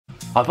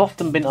I've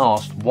often been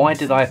asked, why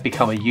did I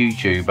become a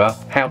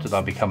YouTuber, how did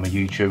I become a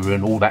YouTuber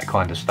and all that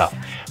kind of stuff.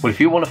 Well,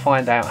 if you want to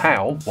find out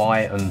how,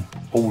 why and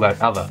all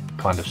that other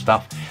kind of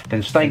stuff,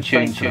 then stay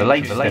tuned to the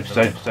latest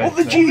episode of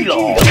the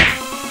G-Log.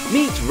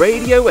 Meet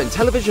radio and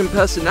television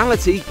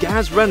personality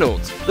Gaz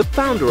Reynolds, the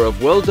founder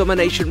of World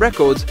Domination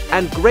Records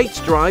and Great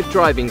Drive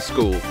Driving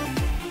School.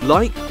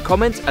 Like,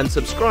 comment and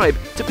subscribe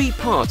to be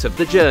part of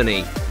the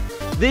journey.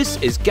 This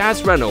is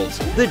Gaz Reynolds,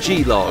 the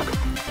G-Log.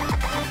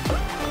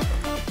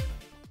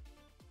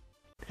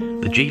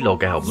 The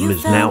G-Log album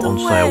is now on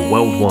sale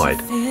worldwide.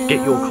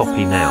 Get your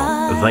copy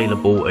now.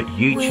 Available at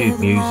YouTube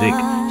Music,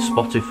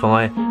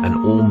 Spotify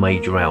and all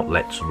major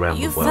outlets around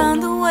the world.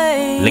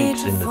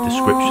 Links in the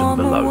description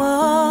below.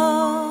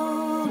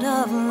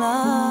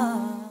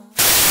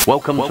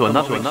 Welcome to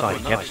another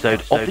exciting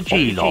episode of the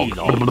G-Log.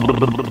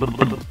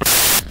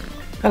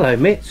 Hello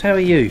Mitts, how are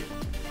you?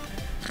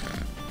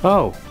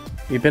 Oh,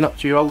 you've been up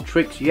to your old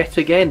tricks yet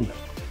again.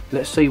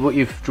 Let's see what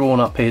you've drawn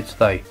up here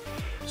today.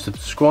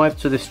 Subscribe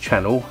to this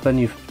channel, then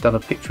you've done a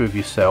picture of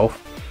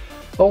yourself.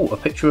 Oh, a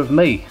picture of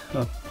me.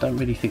 I don't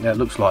really think that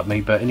looks like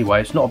me, but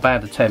anyway, it's not a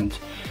bad attempt.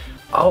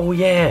 Oh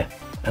yeah,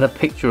 and a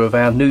picture of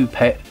our new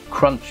pet,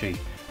 Crunchy.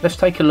 Let's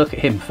take a look at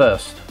him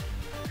first.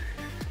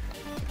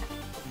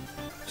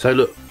 So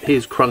look,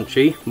 here's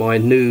Crunchy, my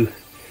new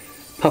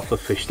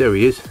pufferfish. There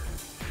he is.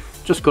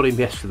 Just got him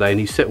yesterday and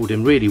he's settled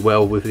in really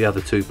well with the other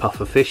two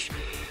pufferfish.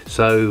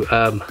 So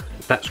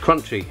that's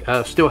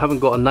Crunchy. Still haven't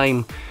got a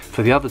name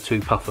for the other two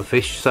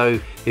pufferfish, so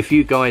if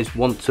you guys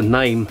want to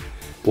name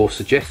or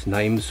suggest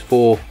names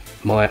for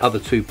my other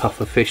two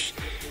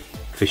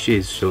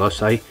fishes, shall I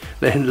say,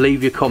 then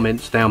leave your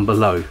comments down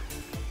below.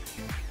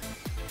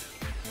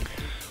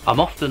 I'm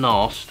often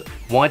asked,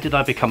 why did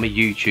I become a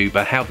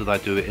YouTuber, how did I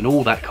do it and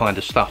all that kind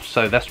of stuff,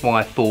 so that's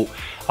why I thought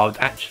I would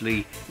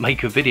actually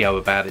make a video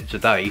about it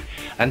today.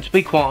 And to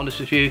be quite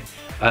honest with you,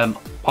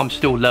 I'm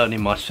still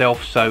learning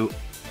myself, so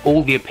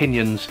all the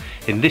opinions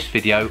in this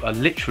video are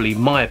literally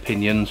my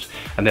opinions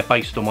and they're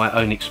based on my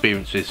own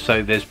experiences.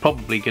 So there's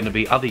probably going to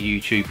be other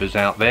YouTubers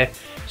out there,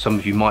 some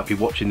of you might be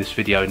watching this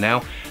video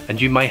now,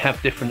 and you may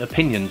have different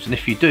opinions, and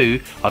if you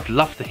do, I'd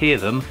love to hear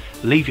them.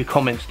 Leave your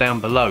comments down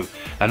below,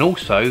 and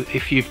also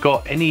if you've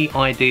got any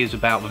ideas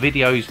about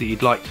videos that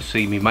you'd like to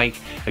see me make,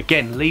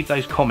 again leave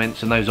those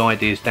comments and those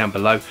ideas down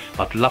below.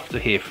 I'd love to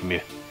hear from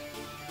you.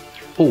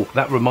 Oh,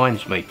 that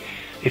reminds me,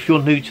 if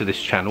you're new to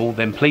this channel,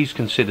 then please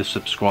consider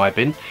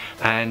subscribing,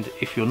 and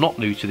if you're not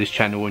new to this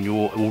channel and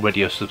you're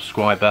already a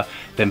subscriber,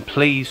 then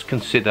please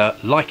consider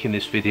liking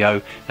this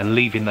video and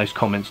leaving those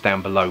comments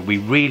down below. We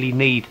really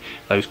need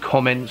those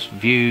comments,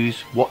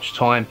 views, watch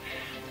time,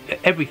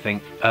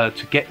 everything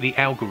to get the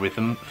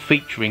algorithm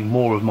featuring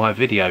more of my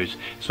videos,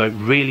 so it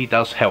really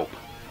does help.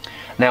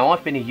 Now,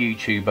 I've been a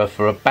YouTuber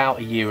for about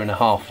a year and a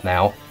half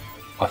now,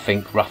 I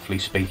think, roughly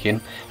speaking,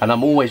 and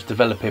I'm always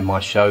developing my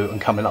show and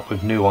coming up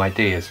with new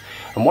ideas.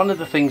 And one of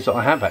the things that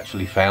I have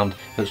actually found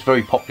that's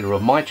very popular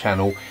on my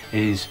channel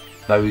is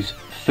those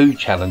food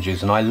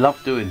challenges, and I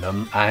love doing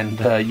them,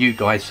 and you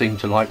guys seem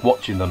to like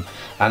watching them.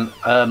 And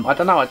I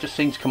don't know, I just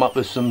seem to come up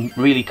with some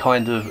really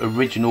kind of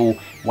original,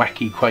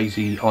 wacky,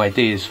 crazy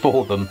ideas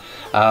for them.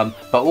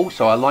 But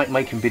also I like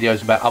making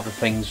videos about other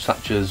things,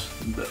 such as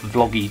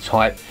vloggy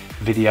type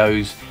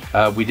videos.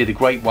 We did a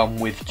great one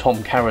with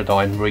Tom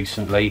Carradine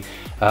recently,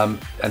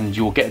 and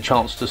you'll get a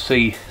chance to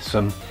see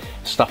some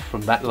stuff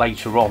from that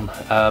later on.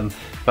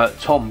 But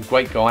Tom,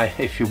 great guy,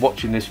 if you're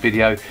watching this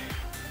video,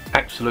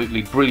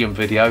 absolutely brilliant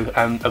video.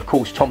 And of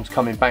course Tom's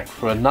coming back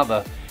for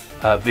another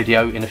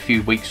video in a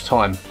few weeks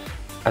time.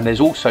 And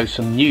there's also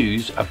some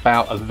news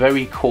about a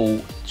very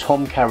cool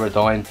Tom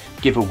Carradine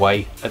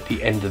giveaway at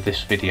the end of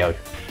this video.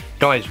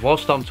 Guys,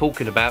 whilst I'm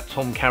talking about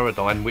Tom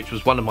Carradine, which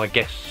was one of my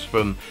guests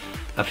from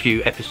a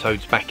few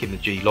episodes back in the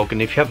G-Log,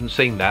 and if you haven't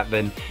seen that,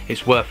 then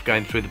it's worth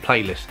going through the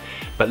playlist.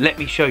 But let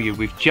me show you,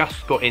 we've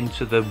just got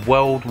into the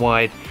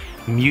worldwide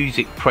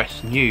music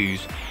press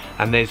news,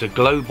 and there's a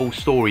global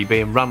story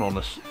being run on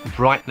us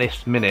right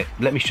this minute.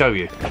 Let me show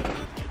you.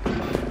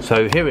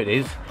 So here it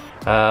is.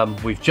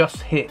 We've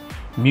just hit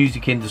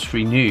music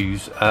industry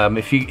news.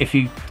 If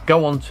you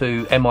go on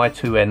to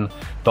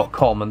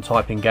mi2n.com and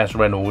type in Gaz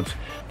Reynolds,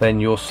 then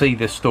you'll see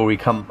this story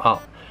come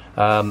up.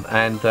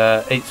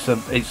 It's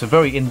a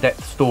very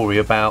in-depth story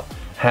about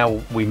how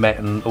we met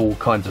and all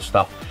kinds of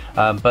stuff,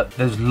 but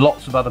there's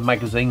lots of other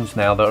magazines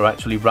now that are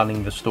actually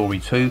running the story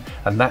too,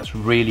 and that's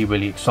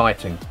really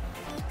exciting.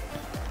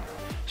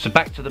 So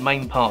back to the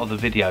main part of the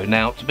video.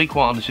 Now, to be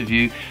quite honest with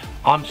you,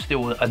 I'm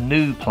still a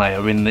new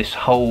player in this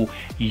whole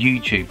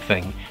YouTube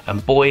thing,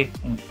 and boy,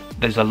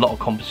 there's a lot of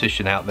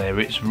competition out there.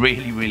 It's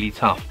really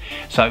tough.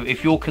 So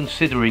if you're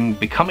considering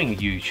becoming a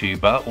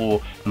YouTuber,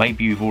 or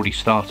maybe you've already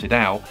started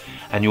out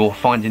and you're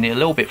finding it a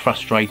little bit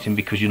frustrating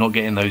because you're not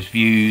getting those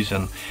views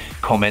and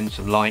comments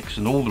and likes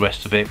and all the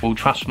rest of it, well,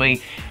 trust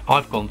me,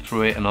 I've gone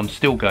through it and I'm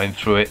still going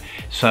through it.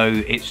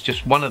 So it's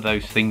just one of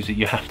those things that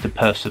you have to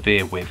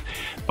persevere with.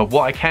 But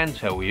what I can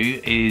tell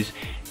you is,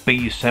 be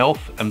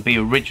yourself and be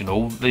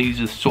original. These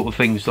are the sort of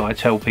things that I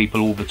tell people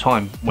all the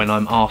time when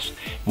I'm asked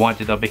why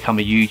did I become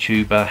a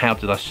YouTuber, how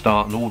did I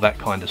start, and all that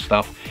kind of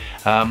stuff.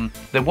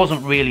 There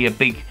wasn't really a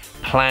big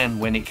plan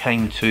when it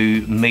came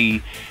to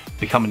me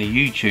becoming a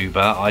YouTuber.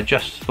 I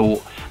just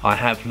thought I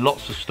have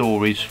lots of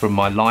stories from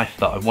my life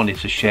that I wanted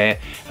to share,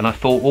 and I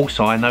thought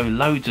also I know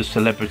loads of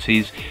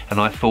celebrities, and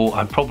I thought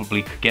I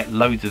probably could get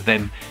loads of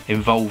them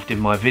involved in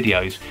my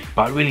videos,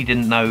 but I really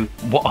didn't know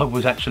what I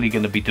was actually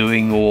going to be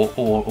doing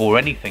or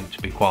anything,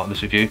 to be quite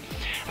honest with you.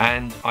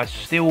 And I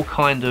still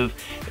kind of,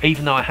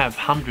 even though I have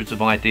hundreds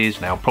of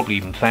ideas now, probably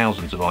even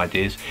thousands of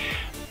ideas,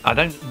 I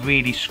don't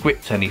really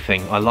script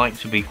anything. I like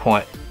to be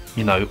quite,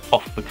 you know,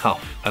 off the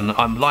cuff, and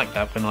I'm like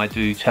that when I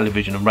do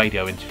television and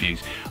radio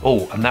interviews.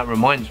 Oh, and that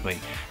reminds me,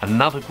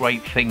 another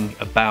great thing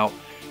about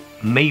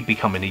me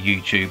becoming a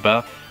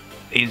YouTuber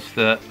is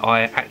that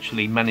I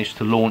actually managed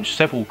to launch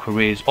several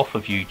careers off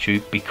of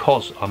YouTube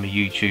because I'm a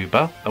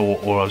YouTuber,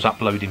 or I was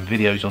uploading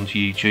videos onto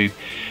YouTube.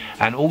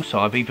 And also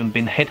I've even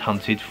been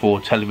headhunted for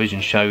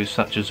television shows,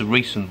 such as a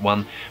recent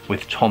one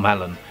with Tom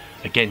Allen.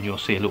 Again, you'll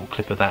see a little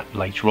clip of that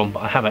later on,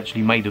 but I have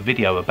actually made a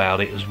video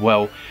about it as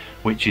well,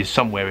 which is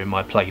somewhere in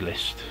my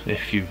playlist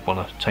if you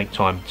want to take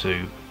time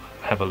to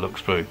have a look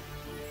through.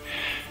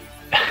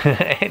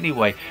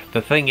 Anyway,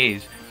 the thing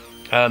is,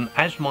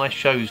 as my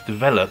shows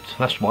developed,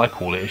 that's why I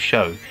call it a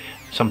show,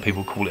 some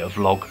people call it a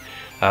vlog,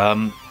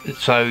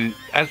 so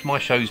as my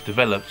shows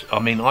developed, I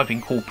mean, I've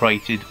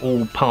incorporated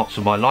all parts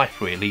of my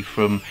life really,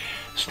 from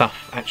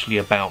stuff actually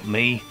about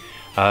me,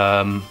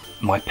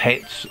 my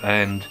pets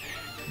and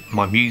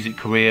my music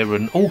career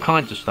and all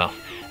kinds of stuff.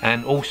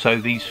 And also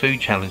these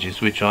food challenges,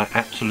 which I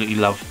absolutely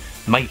love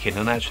making,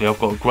 and actually I've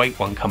got a great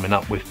one coming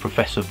up with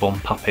Professor Von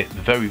Puppet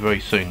very, very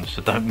soon,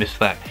 so don't miss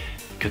that,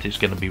 because it's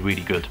going to be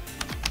really good.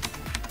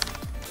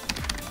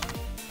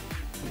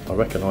 I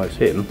recognise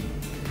him.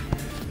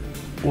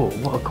 Whoa,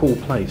 what a cool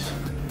place.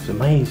 It's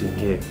amazing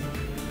here.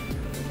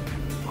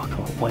 I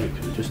can't wait,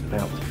 because we're just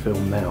about to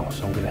film now,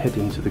 so I'm going to head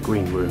into the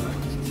green room.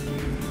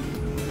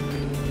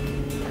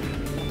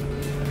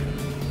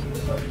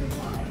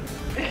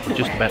 We're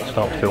just about to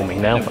start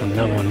filming now, and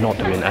no, I'm not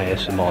doing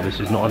ASMR. This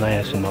is not an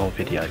ASMR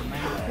video.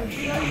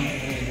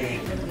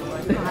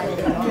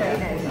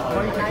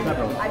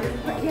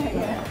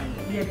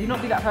 Yeah, do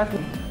not do that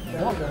person.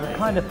 What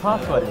kind of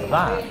password is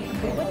that?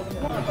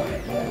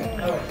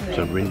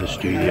 So we're in the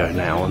studio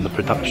now, and the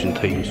production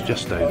team's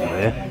just over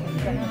there.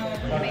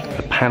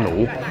 The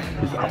panel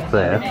is up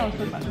there.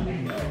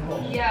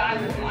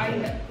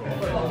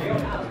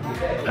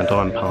 And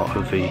I'm part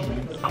of the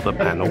other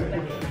panel.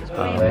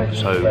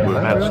 So we're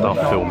about to start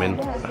filming,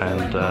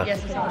 and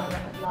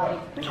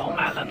Tom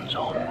Allen's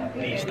on.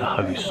 He's the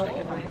host.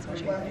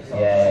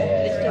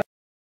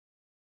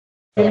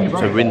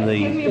 So we're in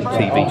the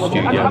TV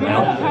studio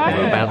now, and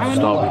we're about to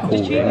start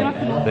recording.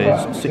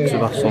 There's 6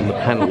 of us on the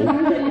panel that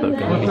are going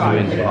to be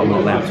doing what I'm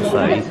not allowed to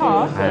say,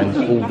 and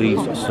all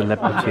these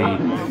celebrity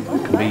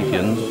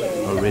comedians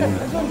are in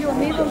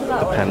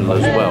the panel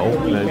as well.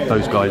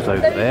 Those guys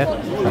over there,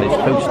 and it's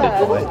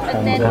hosted by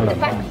Tom Allen. The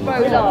back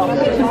row last,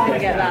 we're just going to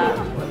get that.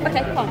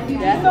 Okay, fine.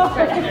 Yeah. Oh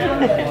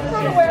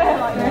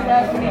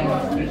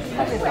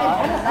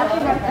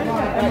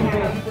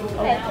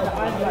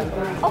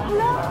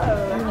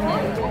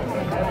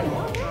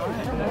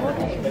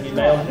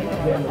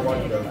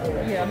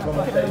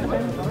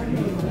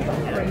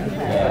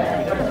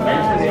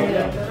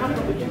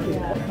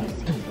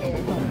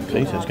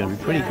See, so it's going to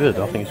be pretty good.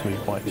 I think it's going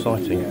to be quite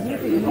exciting. I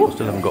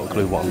still haven't got a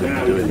clue what I'm going to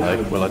be doing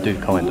though. Well, I do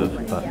kind of,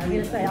 but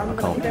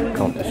I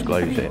can't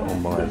disclose it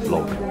on my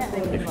vlog,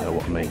 if you know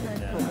what I mean.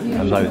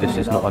 And no, this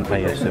is not an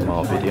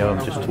ASMR video.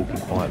 I'm just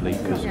talking quietly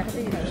because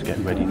I'm just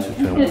getting ready to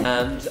film.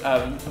 And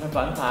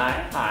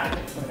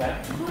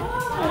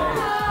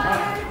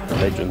The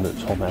legend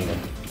that's Tom Allen.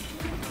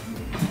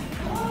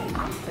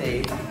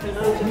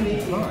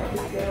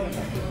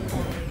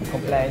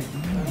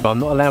 I'm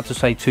not allowed to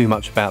say too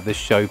much about this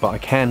show, but I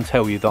can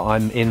tell you that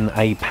I'm in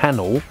a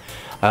panel.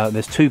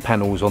 There's 2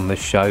 panels on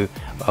this show,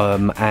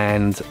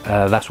 and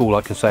that's all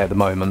I can say at the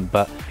moment,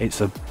 but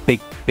it's a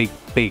big, big,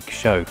 big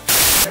show.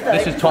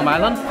 This is Tom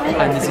Allen.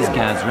 And this is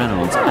Gaz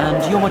Reynolds,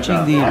 and you're watching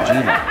the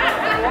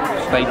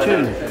G-Log. Stay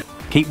tuned.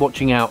 Keep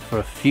watching out for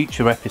a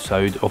future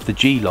episode of the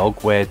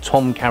G-Log where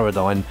Tom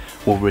Carradine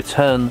will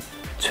return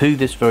to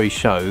this very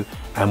show,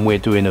 and we're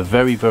doing a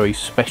very, very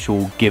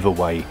special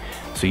giveaway.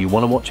 So you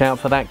want to watch out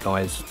for that,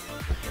 guys.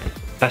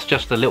 That's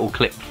just a little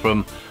clip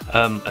from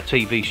a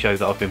TV show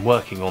that I've been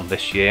working on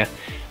this year,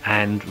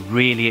 and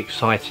really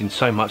exciting,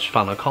 so much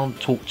fun. I can't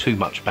talk too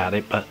much about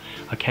it, but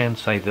I can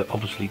say that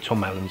obviously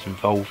Tom Allen's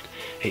involved.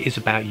 It is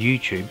about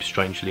YouTube,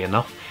 strangely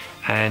enough,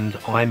 and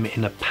I'm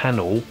in a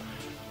panel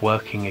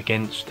working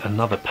against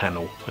another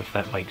panel, if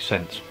that makes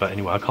sense. But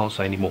anyway, I can't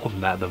say any more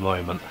than that at the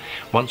moment.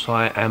 Once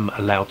I am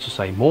allowed to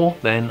say more,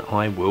 then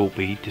I will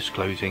be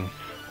disclosing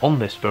on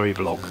this very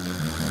vlog.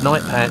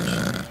 Night patch.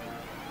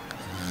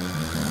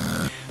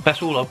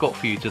 That's all I've got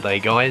for you today,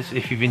 guys.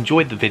 If you've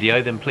enjoyed the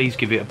video, then please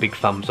give it a big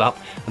thumbs up,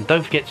 and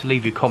don't forget to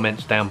leave your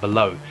comments down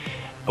below.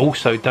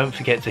 Also, don't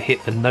forget to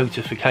hit the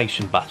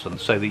notification button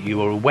so that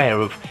you are aware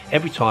of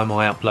every time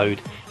I upload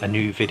a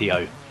new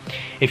video.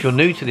 If you're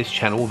new to this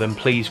channel, then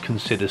please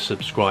consider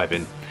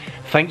subscribing.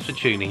 Thanks for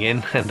tuning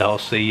in, and I'll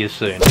see you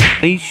soon.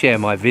 Please share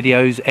my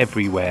videos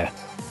everywhere.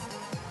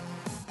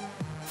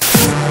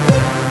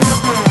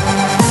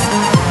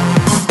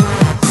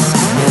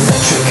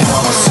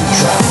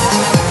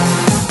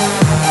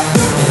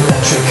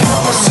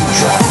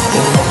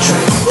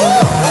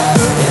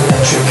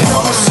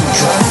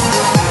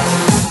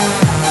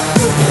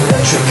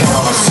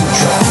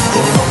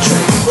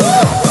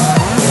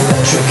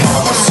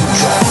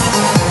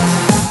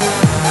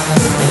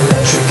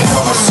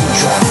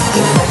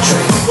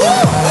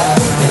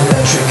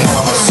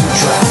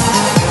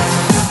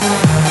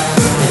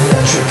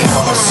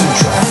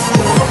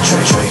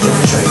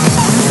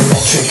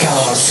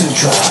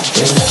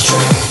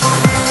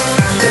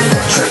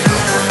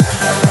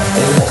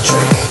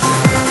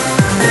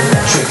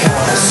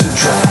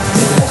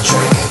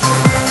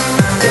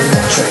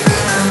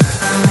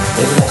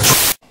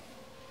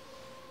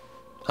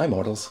 Hi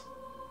mortals,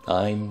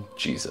 I'm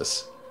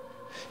Jesus.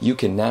 You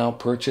can now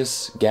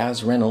purchase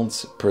Gaz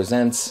Reynolds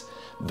Presents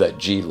The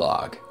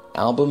G-Log,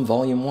 Album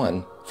Volume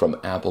 1 from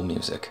Apple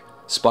Music,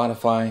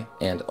 Spotify,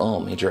 and all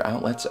major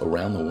outlets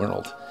around the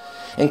world.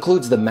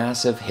 Includes the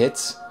massive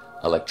hits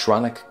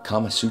Electronic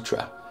Kama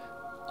Sutra,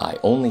 I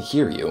Only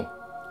Hear You,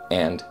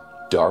 and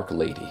Dark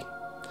Lady.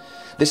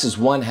 This is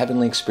one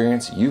heavenly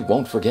experience you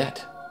won't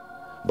forget.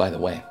 By the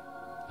way,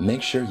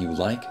 make sure you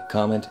like,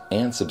 comment,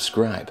 and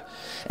subscribe.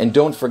 And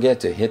don't forget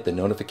to hit the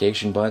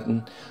notification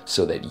button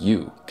so that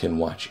you can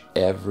watch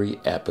every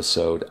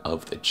episode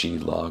of the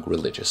G-Log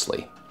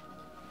religiously.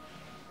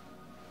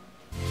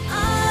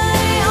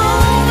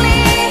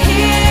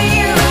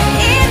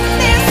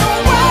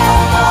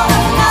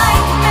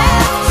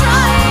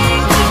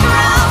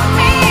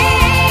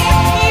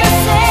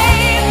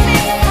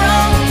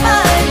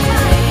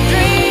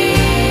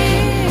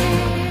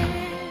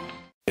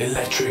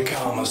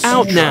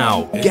 Out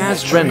now,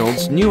 Gaz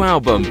Reynolds' new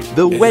album,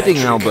 The Wedding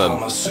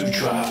Album,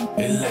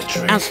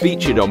 as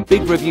featured on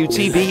Big Review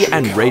TV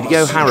and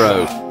Radio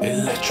Harrow.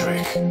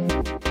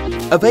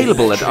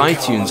 Available at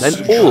iTunes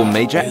and all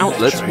major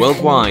outlets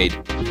worldwide.